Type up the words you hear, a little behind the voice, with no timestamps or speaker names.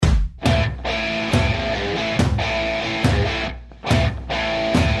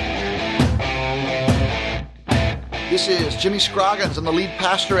is Jimmy Scroggins. I'm the lead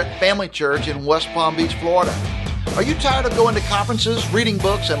pastor at Family Church in West Palm Beach, Florida. Are you tired of going to conferences, reading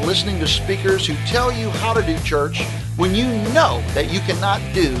books, and listening to speakers who tell you how to do church when you know that you cannot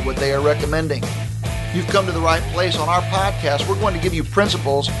do what they are recommending? You've come to the right place. On our podcast, we're going to give you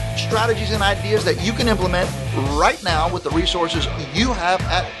principles, strategies, and ideas that you can implement right now with the resources you have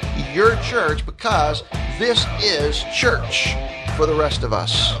at your church, because this is church for the rest of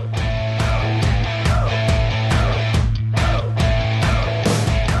us.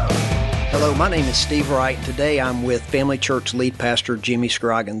 Hello, my name is Steve Wright, and today I'm with Family Church lead pastor Jimmy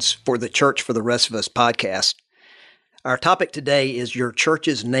Scroggins for the Church for the Rest of Us podcast. Our topic today is Your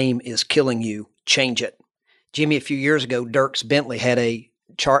Church's Name is Killing You, Change It. Jimmy, a few years ago, Dierks Bentley had a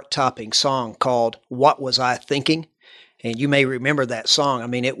chart-topping song called What Was I Thinking? And you may remember that song. I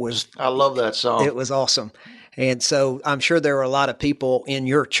mean, I love that song. It was awesome. And so I'm sure there were a lot of people in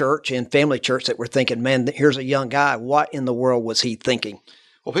your church and Family Church that were thinking, man, here's a young guy. What in the world was he thinking?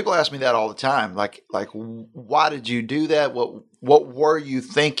 Well, people ask me that all the time. Like, why did you do that? What were you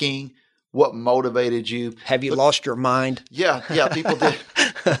thinking? What motivated you? Have you lost your mind? Yeah, people did.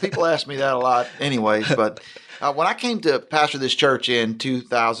 People ask me that a lot anyways. But when I came to pastor this church in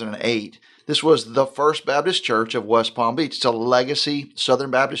 2008, this was the First Baptist Church of West Palm Beach. It's a legacy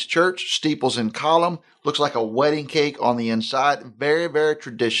Southern Baptist church, steeples and column, looks like a wedding cake on the inside. Very, very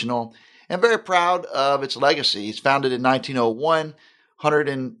traditional, and very proud of its legacy. It's founded in 1901. 100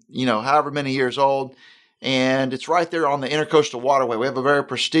 and, however many years old. And it's right there on the Intercoastal Waterway. We have a very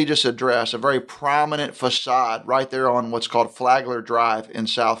prestigious address, a very prominent facade right there on what's called Flagler Drive in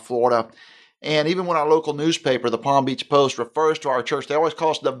South Florida. And even when our local newspaper, the Palm Beach Post, refers to our church, they always call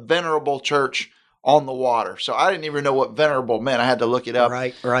us the Venerable Church on the Water. So I didn't even know what venerable meant. I had to look it up.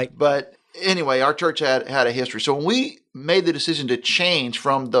 Right. But anyway, our church had a history. So when we made the decision to change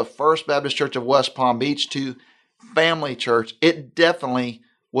from the First Baptist Church of West Palm Beach to Family Church, it definitely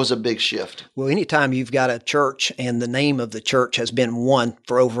was a big shift. Well, anytime you've got a church and the name of the church has been one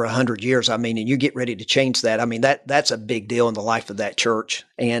for over 100 years, and you get ready to change that, that's a big deal in the life of that church.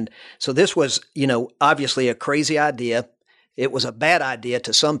 And so this was, obviously a crazy idea. It was a bad idea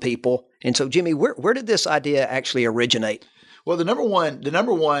to some people. And so, Jimmy, where did this idea actually originate? Well, the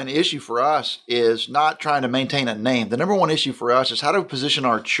number one issue for us is not trying to maintain a name. The number one issue for us is how do we position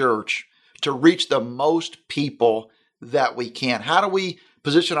our church to reach the most people that we can? How do we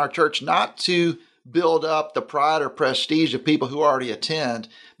position our church not to build up the pride or prestige of people who already attend,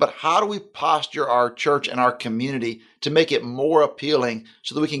 but how do we posture our church and our community to make it more appealing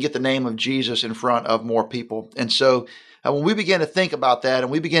so that we can get the name of Jesus in front of more people? And so when we began to think about that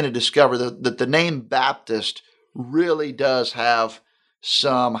and we began to discover that the name Baptist really does have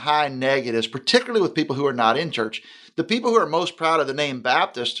some high negatives, particularly with people who are not in church. The people who are most proud of the name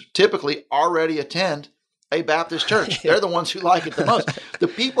Baptist typically already attend a Baptist church. They're the ones who like it the most. The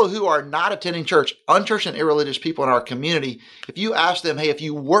people who are not attending church, unchurched and irreligious people in our community, if you ask them, hey, if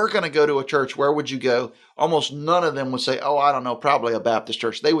you were going to go to a church, where would you go? Almost none of them would say, oh, I don't know, probably a Baptist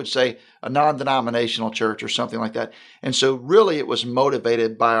church. They would say a non-denominational church or something like that. And so really it was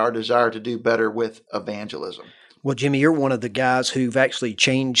motivated by our desire to do better with evangelism. Well, Jimmy, you're one of the guys who've actually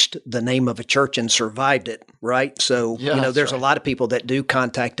changed the name of a church and survived it, right? So, there's a lot of people that do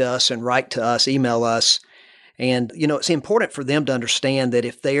contact us and write to us, email us. And, it's important for them to understand that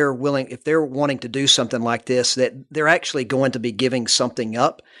if they're wanting to do something like this, that they're actually going to be giving something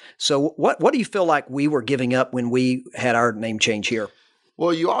up. So what do you feel like we were giving up when we had our name change here?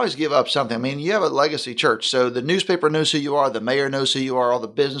 Well, you always give up something. You have a legacy church. So the newspaper knows who you are. The mayor knows who you are. All the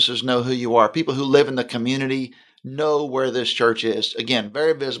businesses know who you are. People who live in the community know where this church is. Again,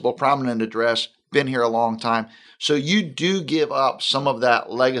 very visible, prominent address, been here a long time. So you do give up some of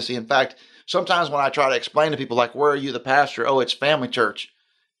that legacy. In fact, sometimes when I try to explain to people, like, where are you the pastor? Oh, it's Family Church.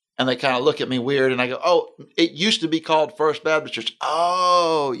 And they kind of look at me weird and I go, oh, it used to be called First Baptist Church.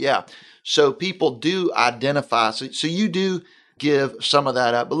 Oh, yeah. So people do identify. So you do give some of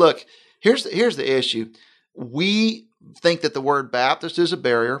that up. But look, here's the issue. We think that the word Baptist is a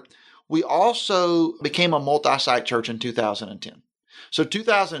barrier. We also became a multi-site church in 2010. So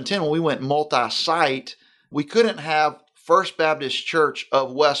 2010, when we went multi-site, we couldn't have First Baptist Church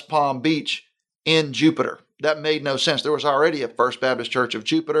of West Palm Beach in Jupiter. That made no sense. There was already a First Baptist Church of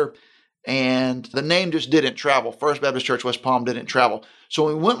Jupiter, and the name just didn't travel. First Baptist Church West Palm didn't travel. So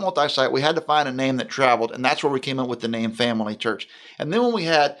when we went multi-site, we had to find a name that traveled, and that's where we came up with the name Family Church. And then when we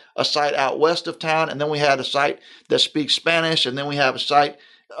had a site out west of town, and then we had a site that speaks Spanish, and then we have a site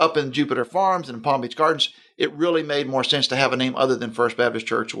up in Jupiter Farms and Palm Beach Gardens, it really made more sense to have a name other than First Baptist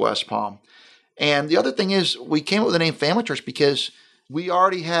Church West Palm. And the other thing is we came up with the name Family Church because we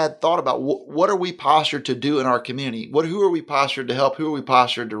already had thought about what are we postured to do in our community? Who are we postured to help? Who are we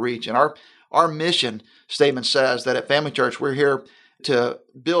postured to reach? And our mission statement says that at Family Church, we're here to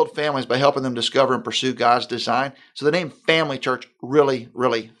build families by helping them discover and pursue God's design. So the name Family Church really,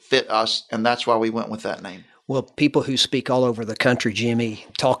 really fit us, and that's why we went with that name. Well, people who speak all over the country, Jimmy,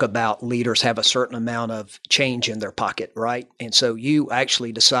 talk about leaders have a certain amount of change in their pocket, right? And so you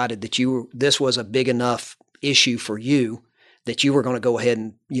actually decided that this was a big enough issue for you that you were going to go ahead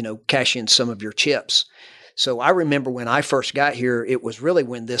and, cash in some of your chips. So I remember when I first got here, it was really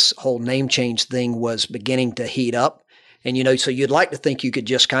when this whole name change thing was beginning to heat up. And, so you'd like to think you could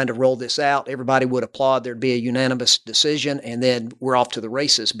just kind of roll this out. Everybody would applaud. There'd be a unanimous decision, and then we're off to the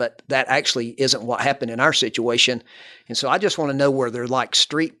races. But that actually isn't what happened in our situation. And so I just want to know, were there like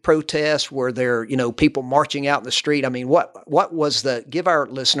street protests? Were there, people marching out in the street? I mean, what was give our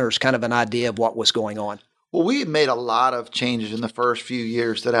listeners kind of an idea of what was going on? Well, we made a lot of changes in the first few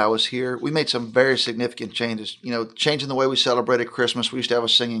years that I was here. We made some very significant changes, changing the way we celebrated Christmas. We used to have a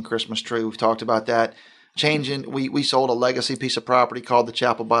singing Christmas tree. We've talked about that. We sold a legacy piece of property called the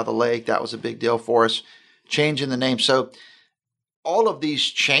Chapel by the Lake. That was a big deal for us. Changing the name. So all of these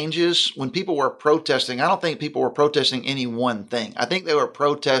changes, when people were protesting, I don't think people were protesting any one thing. I think they were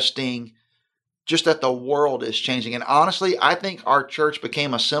protesting just that the world is changing. And honestly, I think our church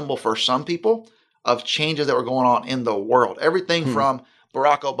became a symbol for some people of changes that were going on in the world. Everything from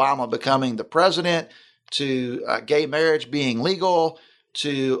Barack Obama becoming the president to gay marriage being legal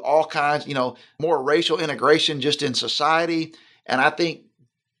to all kinds, more racial integration just in society. And I think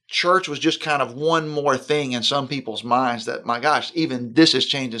church was just kind of one more thing in some people's minds that, my gosh, even this is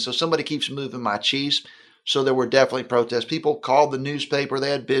changing. So somebody keeps moving my cheese. So there were definitely protests. People called the newspaper.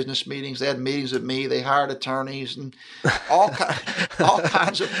 They had business meetings. They had meetings with me. They hired attorneys and all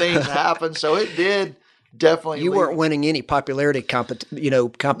kinds of things happened. So it did definitely. You weren't winning any popularity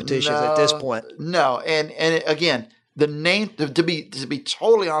competitions at this point. No. And again, the name, to be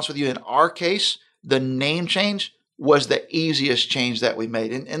totally honest with you, in our case, the name change was the easiest change that we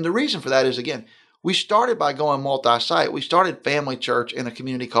made. And the reason for that is, again, we started by going multi-site. We started Family Church in a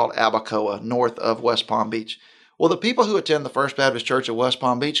community called Abacoa, north of West Palm Beach. Well, the people who attend the First Baptist Church of West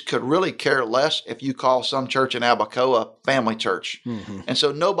Palm Beach could really care less if you call some church in Abacoa Family Church. Mm-hmm. And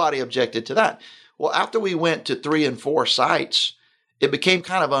so nobody objected to that. Well, after we went to 3 and 4 sites, it became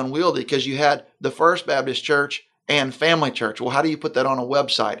kind of unwieldy because you had the First Baptist Church and Family Church. Well, how do you put that on a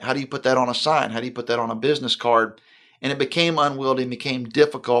website? How do you put that on a sign? How do you put that on a business card? And it became unwieldy, became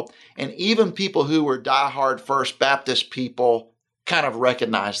difficult. And even people who were diehard First Baptist people kind of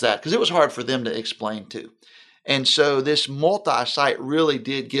recognized that because it was hard for them to explain to. And so this multi-site really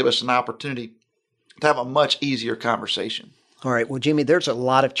did give us an opportunity to have a much easier conversation. All right. Well, Jimmy, there's a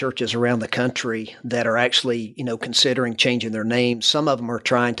lot of churches around the country that are actually, considering changing their name. Some of them are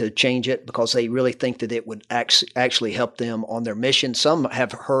trying to change it because they really think that it would actually help them on their mission. Some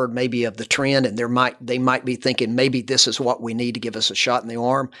have heard maybe of the trend, and they might be thinking maybe this is what we need to give us a shot in the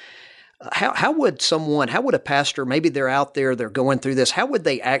arm. How would a pastor, maybe they're out there, they're going through this, how would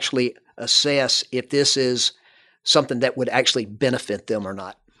they actually assess if this is something that would actually benefit them or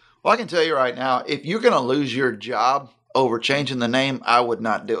not? Well, I can tell you right now, if you're going to lose your job over changing the name, I would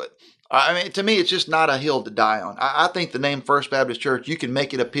not do it. I mean, to me, it's just not a hill to die on. I think the name First Baptist Church, you can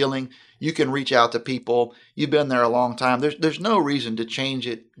make it appealing. You can reach out to people. You've been there a long time. There's no reason to change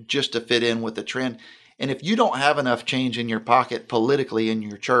it just to fit in with the trend. And if you don't have enough change in your pocket politically in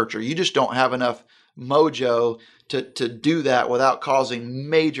your church, or you just don't have enough mojo to do that without causing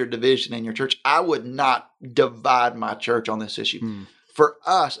major division in your church, I would not divide my church on this issue. For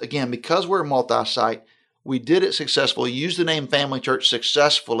us, again, because we're multi-site, we did it successfully, used the name Family Church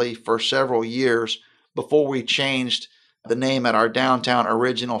successfully for several years before we changed the name at our downtown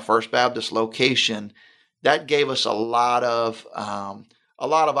original First Baptist location. That gave us a lot of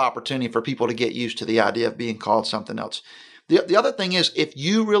opportunity for people to get used to the idea of being called something else. The other thing is, if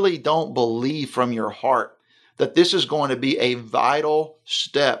you really don't believe from your heart that this is going to be a vital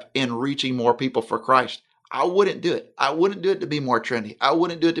step in reaching more people for Christ, I wouldn't do it. I wouldn't do it to be more trendy. I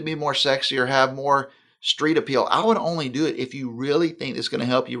wouldn't do it to be more sexy or have more street appeal. I would only do it if you really think it's going to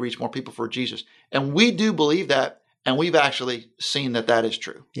help you reach more people for Jesus. And we do believe that, and we've actually seen that is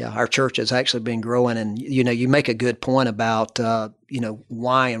true. Yeah, our church has actually been growing, and you make a good point about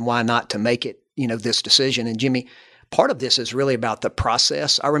why and why not to make it this decision. And Jimmy, part of this is really about the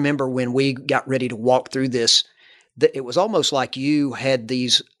process. I remember when we got ready to walk through this, it was almost like you had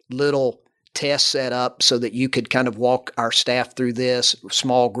these little tests set up so that you could kind of walk our staff through this,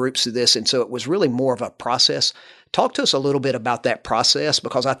 small groups through this. And so it was really more of a process. Talk to us a little bit about that process,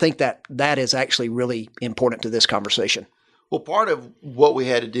 because I think that is actually really important to this conversation. Well, part of what we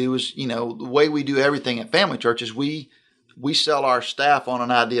had to do is, the way we do everything at Family Church is we sell our staff on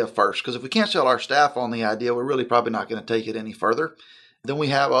an idea first. Because if we can't sell our staff on the idea, we're really probably not going to take it any further. Then we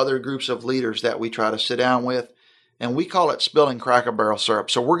have other groups of leaders that we try to sit down with, and we call it spilling Cracker Barrel syrup.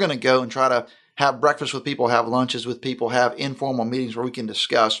 So we're going to go and try to have breakfast with people, have lunches with people, have informal meetings where we can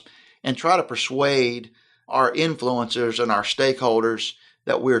discuss and try to persuade our influencers and our stakeholders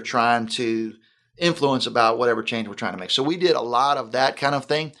that we're trying to influence about whatever change we're trying to make. So we did a lot of that kind of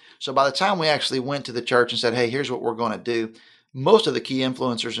thing. So by the time we actually went to the church and said, hey, here's what we're going to do, most of the key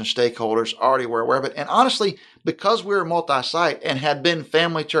influencers and stakeholders already were aware of it. And honestly, because we were multi-site and had been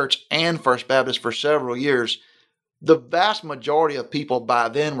Family Church and First Baptist for several years, the vast majority of people by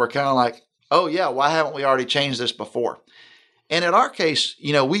then were kind of like, oh yeah, why haven't we already changed this before? And in our case,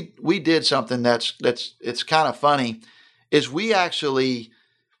 we did something it's kind of funny, is we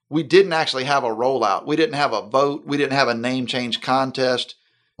didn't actually have a rollout. We didn't have a vote. We didn't have a name change contest.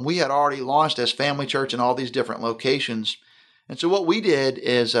 We had already launched as Family Church in all these different locations. And so what we did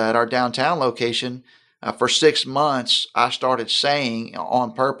is at our downtown location, for 6 months, I started saying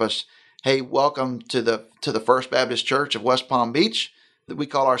on purpose, hey, welcome to the First Baptist Church of West Palm Beach. We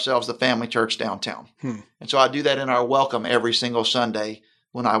call ourselves the Family Church Downtown. And so I do that in our welcome every single Sunday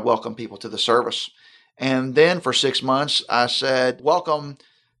when I welcome people to the service. And then for 6 months, I said, welcome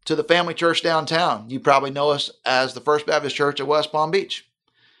to the Family Church Downtown. You probably know us as the First Baptist Church of West Palm Beach.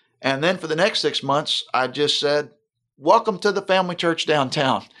 And then for the next 6 months, I just said, welcome to the Family Church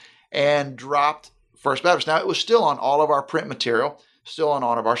Downtown, and dropped First Baptist. Now, it was still on all of our print material, still on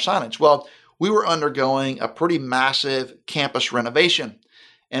all of our signage. Well, we were undergoing a pretty massive campus renovation,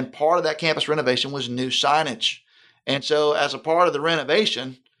 and part of that campus renovation was new signage. And so as a part of the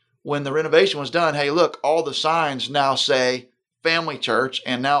renovation, when the renovation was done, hey, look, all the signs now say Family Church,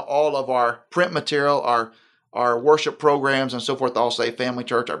 and now all of our print material, our worship programs and so forth all say Family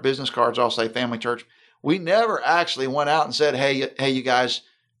Church. Our business cards all say Family Church. We never actually went out and said, hey, you guys,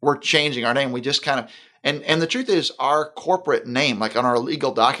 we're changing our name. We just kind of, and the truth is our corporate name, like on our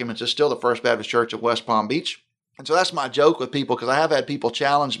legal documents, is still the First Baptist Church of West Palm Beach. And so that's my joke with people, because I have had people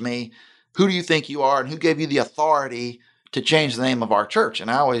challenge me, who do you think you are and who gave you the authority to change the name of our church?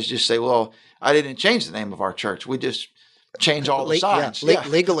 And I always just say, well, I didn't change the name of our church. We just change all the signs.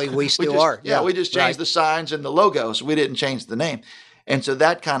 Legally, we still are. Yeah, we just changed the signs and the logos. We didn't change the name. And so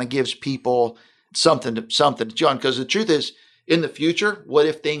that kind of gives people something to chew on. Because the truth is, in the future, what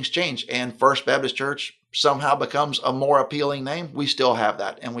if things change and First Baptist Church somehow becomes a more appealing name? We still have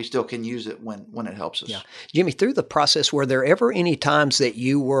that, and we still can use it when it helps us. Yeah. Jimmy, through the process, were there ever any times that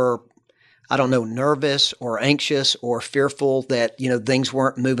you were, I don't know, nervous or anxious or fearful that, things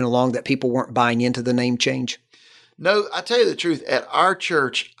weren't moving along, that people weren't buying into the name change? No, I tell you the truth. At our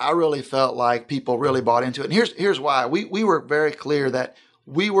church, I really felt like people really bought into it. And here's why. We were very clear that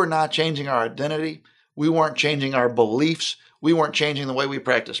we were not changing our identity. We weren't changing our beliefs. We weren't changing the way we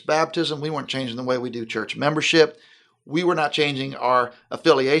practice baptism. We weren't changing the way we do church membership. We were not changing our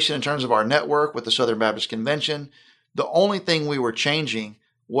affiliation in terms of our network with the Southern Baptist Convention. The only thing we were changing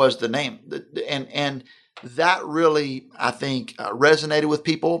was the name. And that really, I think, resonated with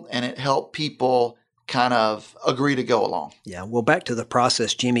people, and it helped people kind of agree to go along. Yeah. Well, back to the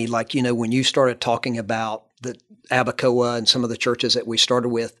process, Jimmy, when you started talking about the Abacoa and some of the churches that we started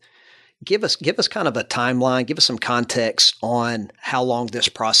with, give us kind of a timeline, give us some context on how long this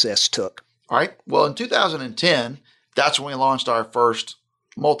process took. All right. Well, in 2010, that's when we launched our first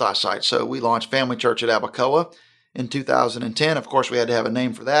multi-site. So we launched Family Church at Abacoa in 2010. Of course, we had to have a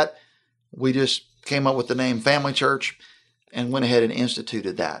name for that. We just came up with the name Family Church and went ahead and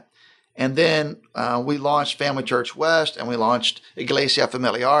instituted that. And then we launched Family Church West, and we launched Iglesia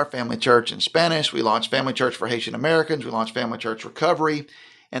Familiar, Family Church in Spanish. We launched Family Church for Haitian Americans. We launched Family Church Recovery.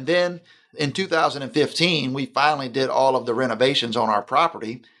 And then in 2015, we finally did all of the renovations on our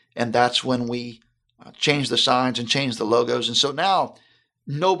property, and that's when we changed the signs and changed the logos. And so now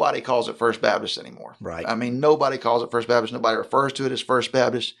nobody calls it First Baptist anymore. Right. I mean, nobody calls it First Baptist. Nobody refers to it as First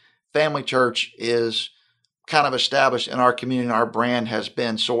Baptist. Family Church is kind of established in our community, and our brand has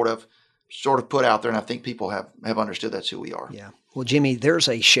been sort of put out there, and I think people have understood that's who we are. Yeah. Well, Jimmy, there's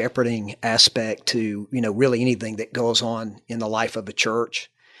a shepherding aspect to, really anything that goes on in the life of a church.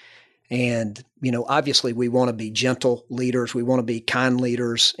 And, obviously we want to be gentle leaders. We want to be kind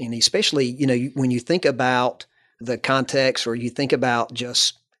leaders. And especially, when you think about the context, or you think about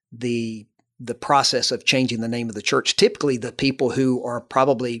just the process of changing the name of the church, typically the people who are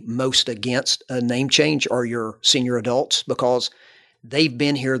probably most against a name change are your senior adults, because they've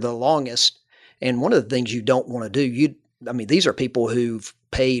been here the longest. And one of the things you don't want to do, I mean, these are people who've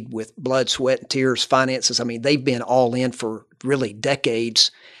paid with blood, sweat, and tears, finances. I mean, they've been all in for really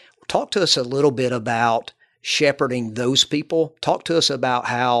decades. Talk to us a little bit about shepherding those people. Talk to us about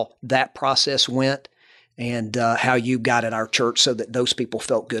how that process went and how you guided our church so that those people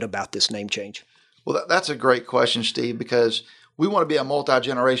felt good about this name change. Well, that's a great question, Steve, because we want to be a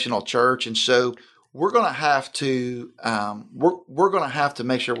multi-generational church, and so we're going to have to we're going to have to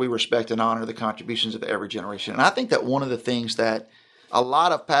make sure we respect and honor the contributions of every generation. And I think that one of the things that a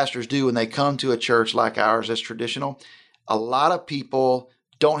lot of pastors do when they come to a church like ours that's traditional, a lot of people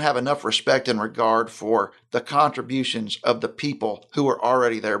don't have enough respect and regard for the contributions of the people who were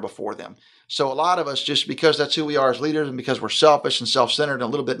already there before them. So a lot of us, just because that's who we are as leaders and because we're selfish and self-centered and a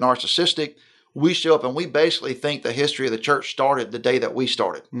little bit narcissistic, we show up and we basically think the history of the church started the day that we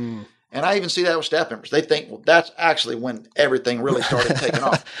started. And I even see that with staff members. They think, well, that's actually when everything really started taking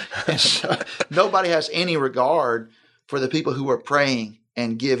off. And so nobody has any regard for the people who are praying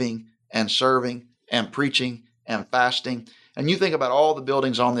and giving and serving and preaching and fasting. And you think about all the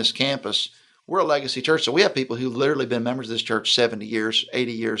buildings on this campus, we're a legacy church. So we have people who've literally been members of this church 70 years,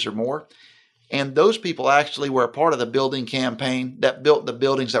 80 years or more. And those people actually were a part of the building campaign that built the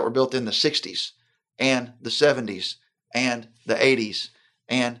buildings that were built in the 60s and the 70s and the 80s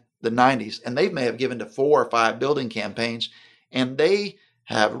and the 90s. And they may have given to 4 or 5 building campaigns. And they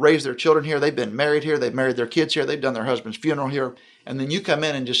have raised their children here. They've been married here. They've married their kids here. They've done their husband's funeral here. And then you come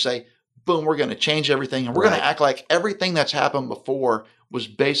in and just say, boom, we're going to change everything. And we're going to act like everything that's happened before was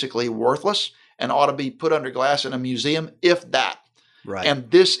basically worthless and ought to be put under glass in a museum, if that. Right. And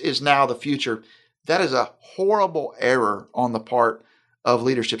this is now the future. That is a horrible error on the part of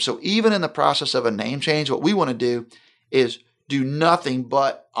leadership. So even in the process of a name change, what we want to do is do nothing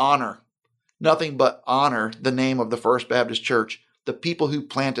but honor the name of the First Baptist Church, the people who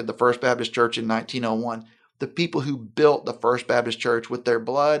planted the First Baptist Church in 1901, the people who built the First Baptist Church with their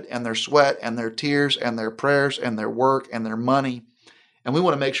blood and their sweat and their tears and their prayers and their work and their money. And we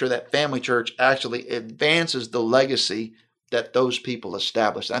want to make sure that Family Church actually advances the legacy that those people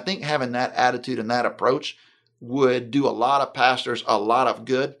established. I think having that attitude and that approach would do a lot of pastors a lot of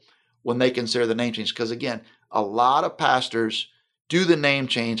good when they consider the name change. Because again, a lot of pastors do the name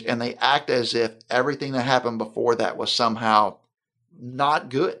change and they act as if everything that happened before that was somehow not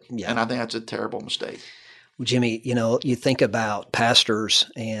good. Yeah. And I think that's a terrible mistake. Jimmy, you think about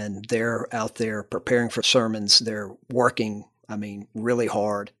pastors and they're out there preparing for sermons. They're working, really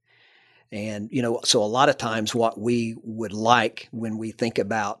hard. And, so a lot of times what we would like when we think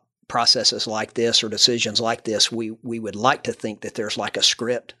about processes like this or decisions like this, we would like to think that there's like a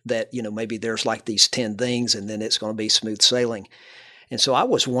script that, maybe there's like these 10 things and then it's going to be smooth sailing. And so I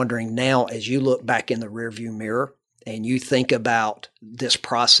was wondering now, as you look back in the rearview mirror and you think about this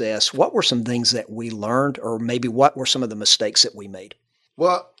process, what were some things that we learned, or maybe what were some of the mistakes that we made?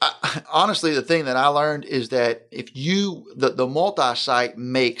 Well, honestly, the thing that I learned is that if the multi-site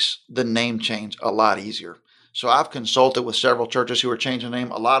makes the name change a lot easier. So I've consulted with several churches who are changing the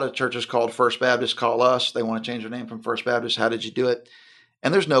name. A lot of churches called First Baptist call us. They want to change their name from First Baptist. How did you do it?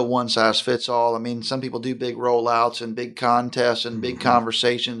 And there's no one size fits all. Some people do big rollouts and big contests and big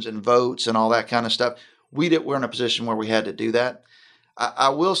conversations and votes and all that kind of stuff. We're in a position where we had to do that. I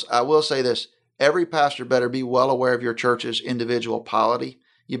will say this. Every pastor better be well aware of your church's individual polity.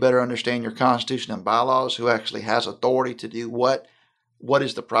 You better understand your constitution and bylaws, who actually has authority to do what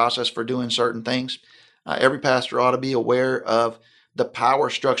is the process for doing certain things. Every pastor ought to be aware of the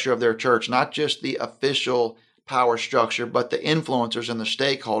power structure of their church, not just the official power structure, but the influencers and the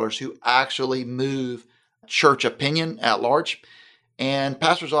stakeholders who actually move church opinion at large. And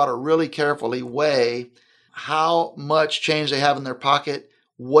pastors ought to really carefully weigh how much change they have in their pocket,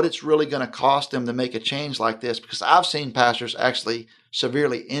 what it's really going to cost them to make a change like this, because I've seen pastors actually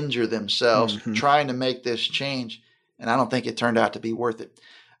severely injure themselves trying to make this change, and I don't think it turned out to be worth it.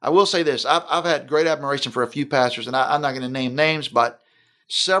 I will say this. I've had great admiration for a few pastors, and I'm not going to name names, but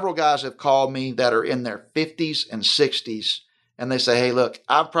several guys have called me that are in their 50s and 60s, and they say, hey, look,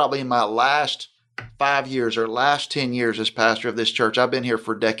 I've probably in my last 5 years or last 10 years as pastor of this church, I've been here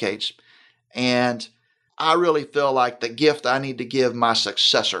for decades, and I really feel like the gift I need to give my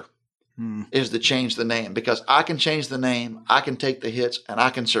successor is to change the name, because I can change the name, I can take the hits, and I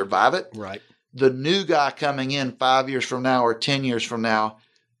can survive it. Right. The new guy coming in 5 years from now or 10 years from now,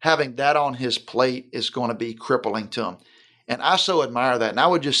 having that on his plate is going to be crippling to him. And I so admire that. And I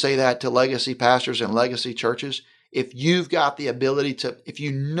would just say that to legacy pastors and legacy churches. If you've got the ability to, if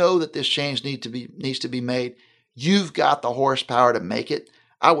you know that this change needs to be made, you've got the horsepower to make it.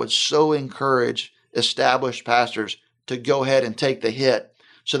 I would so encourage established pastors to go ahead and take the hit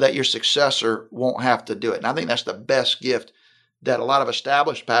so that your successor won't have to do it. And I think that's the best gift that a lot of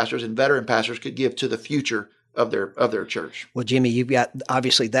established pastors and veteran pastors could give to the future of their church. Well, Jimmy, you've got,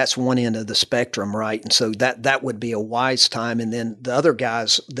 obviously that's one end of the spectrum, right? And so that would be a wise time. And then the other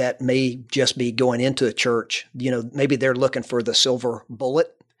guys that may just be going into a church, maybe they're looking for the silver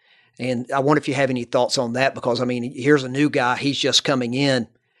bullet. And I wonder if you have any thoughts on that, because here's a new guy, he's just coming in.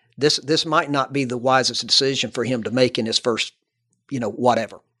 This might not be the wisest decision for him to make in his first,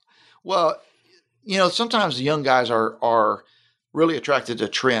 whatever. Well, sometimes the young guys are really attracted to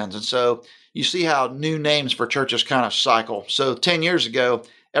trends. And so you see how new names for churches kind of cycle. So 10 years ago,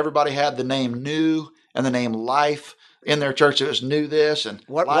 everybody had the name New and the name Life in their church. It was New this and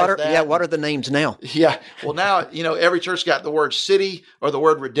what Life that. Yeah, what are the names now? Yeah. Well, now, every church got the word City or the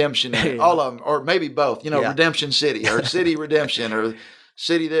word Redemption in it. All of them, or maybe both, Redemption City or City Redemption or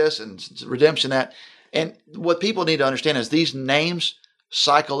City this and Redemption that. And what people need to understand is these names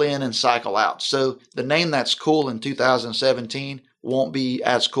cycle in and cycle out. So the name that's cool in 2017 won't be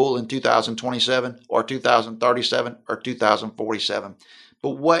as cool in 2027 or 2037 or 2047. But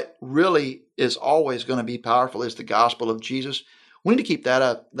what really is always going to be powerful is the gospel of Jesus. We need to keep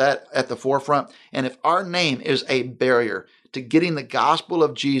that at the forefront. And if our name is a barrier to getting the gospel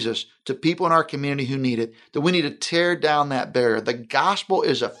of Jesus to people in our community who need it, then we need to tear down that barrier. The gospel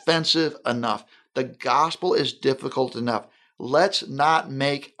is offensive enough. The gospel is difficult enough. Let's not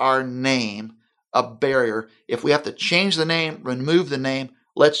make our name a barrier. If we have to change the name, remove the name,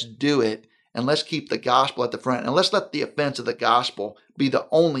 let's do it. And let's keep the gospel at the front. And let's let the offense of the gospel be the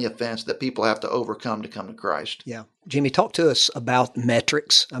only offense that people have to overcome to come to Christ. Yeah. Jimmy, talk to us about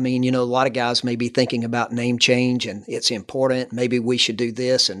metrics. A lot of guys may be thinking about name change and it's important. Maybe we should do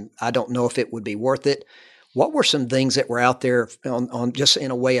this, and I don't know if it would be worth it. What were some things that were out there on just in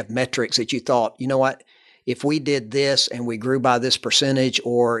a way of metrics that you thought, what? If we did this and we grew by this percentage,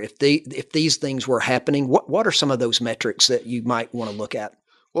 or if these things were happening, what are some of those metrics that you might want to look at?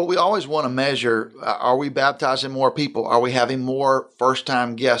 Well, we always want to measure, are we baptizing more people? Are we having more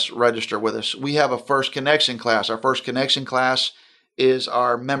first-time guests register with us? We have a First Connection class. Our First Connection class is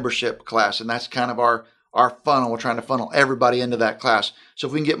our membership class, and that's kind of our funnel. We're trying to funnel everybody into that class. So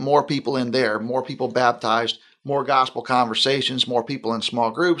if we can get more people in there, more people baptized, more gospel conversations, more people in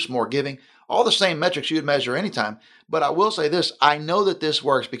small groups, more giving, all the same metrics you'd measure anytime. But I will say this, I know that this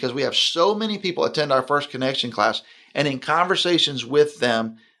works because we have so many people attend our First Connection class, and in conversations with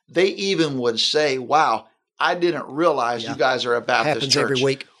them, they even would say, wow, I didn't realize you guys are a Baptist happens church. Every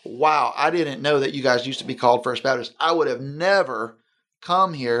week. Wow, I didn't know that you guys used to be called First Baptist. I would have never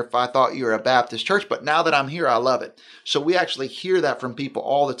come here if I thought you were a Baptist church, but now that I'm here, I love it. So we actually hear that from people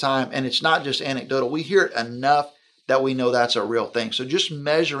all the time, and it's not just anecdotal. We hear it enough that we know that's a real thing. So just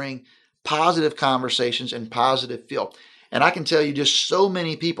measuring positive conversations and positive feel. And I can tell you just so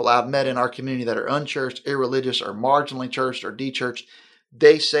many people I've met in our community that are unchurched, irreligious, or marginally churched or de-churched,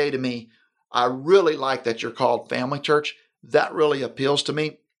 they say to me, I really like that you're called Family Church. That really appeals to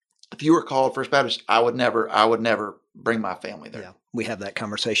me. If you were called First Baptist, I would never bring my family there. Yeah, we have that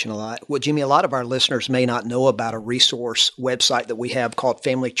conversation a lot. Well, Jimmy, a lot of our listeners may not know about a resource website that we have called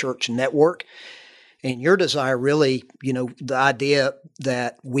Family Church Network. And your desire really, the idea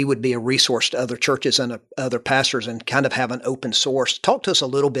that we would be a resource to other churches and other pastors and kind of have an open source. Talk to us a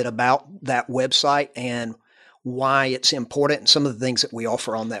little bit about that website and why it's important and some of the things that we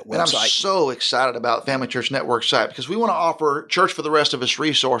offer on that website. And I'm so excited about Family Church Network site because we want to offer Church for the Rest of Us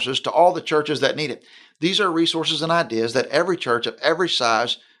resources to all the churches that need it. These are resources and ideas that every church of every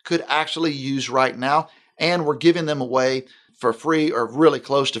size could actually use right now, and we're giving them away for free or really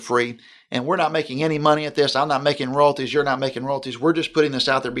close to free. And we're not making any money at this. I'm not making royalties. You're not making royalties. We're just putting this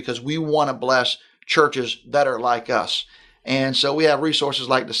out there because we want to bless churches that are like us. And so we have resources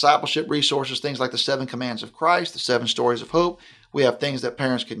like discipleship resources, things like the 7 Commands of Christ, the 7 Stories of Hope. We have things that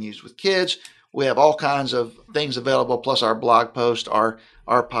parents can use with kids. We have all kinds of things available, plus our blog post, our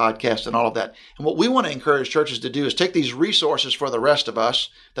podcast, and all of that. And what we want to encourage churches to do is take these resources for the rest of us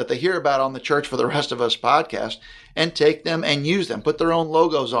that they hear about on the Church for the Rest of Us podcast and take them and use them. Put their own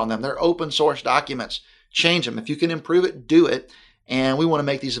logos on them. They're open source documents. Change them. If you can improve it, do it. And we want to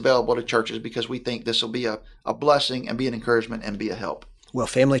make these available to churches because we think this will be a blessing and be an encouragement and be a help. Well,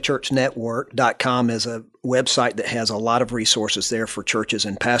 FamilyChurchNetwork.com is a website that has a lot of resources there for churches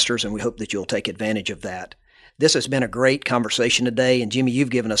and pastors, and we hope that you'll take advantage of that. This has been a great conversation today, and Jimmy, you've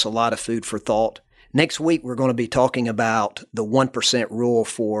given us a lot of food for thought. Next week, we're going to be talking about the 1% rule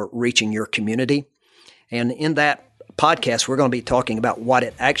for reaching your community. And in that podcast, we're going to be talking about what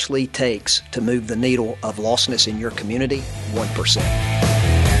it actually takes to move the needle of lostness in your community 1%.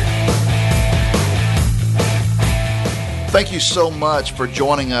 Thank you so much for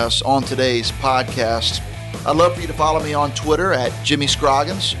joining us on today's podcast. I'd love for you to follow me on Twitter at Jimmy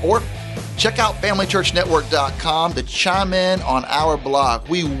Scroggins, or check out FamilyChurchNetwork.com to chime in on our blog.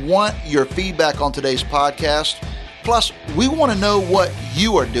 We want your feedback on today's podcast. Plus, we want to know what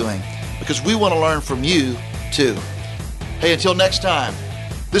you are doing because we want to learn from you too. Hey, until next time,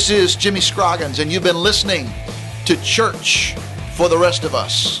 this is Jimmy Scroggins, and you've been listening to Church for the Rest of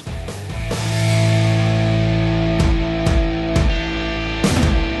Us.